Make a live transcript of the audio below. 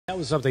That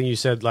was something you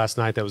said last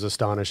night that was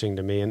astonishing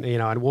to me. And, you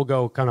know, and we'll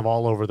go kind of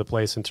all over the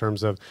place in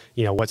terms of,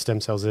 you know, what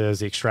stem cells is,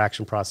 the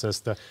extraction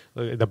process,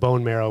 the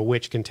bone marrow,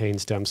 which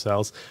contains stem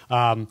cells.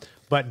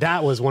 But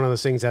that was one of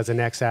those things as an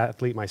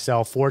ex-athlete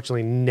myself,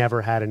 fortunately never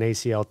had an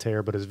ACL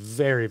tear, but is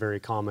very, very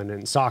common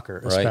in soccer,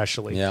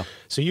 especially. Right. Yeah.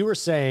 So you were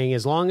saying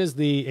as long as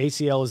the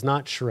ACL is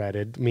not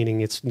shredded, meaning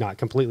it's not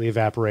completely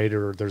evaporated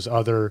or there's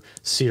other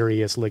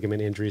serious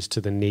ligament injuries to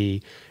the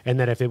knee, and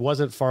that if it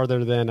wasn't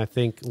farther than, I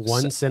think,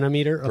 1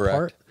 centimeter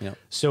apart,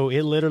 so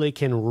it literally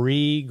can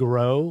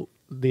regrow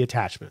the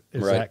attachment.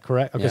 Is that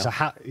correct? Okay, so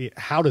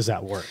how does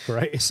that work,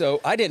 right?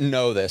 So I didn't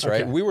know this,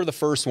 right? We were the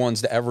first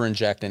ones to ever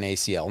inject an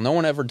ACL. No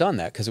one ever done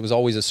that because it was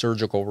always a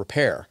surgical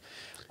repair.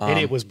 And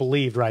it was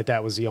believed, right,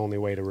 that was the only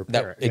way to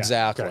repair it.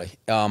 Exactly.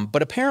 Okay.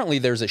 But apparently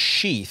there's a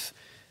sheath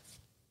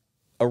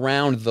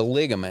around the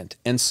ligament.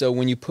 And so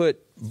when you put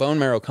bone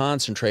marrow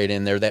concentrate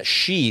in there, that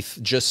sheath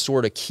just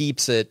sort of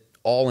keeps it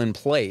all in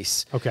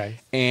place. Okay.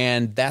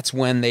 And that's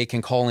when they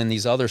can call in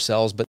these other cells. But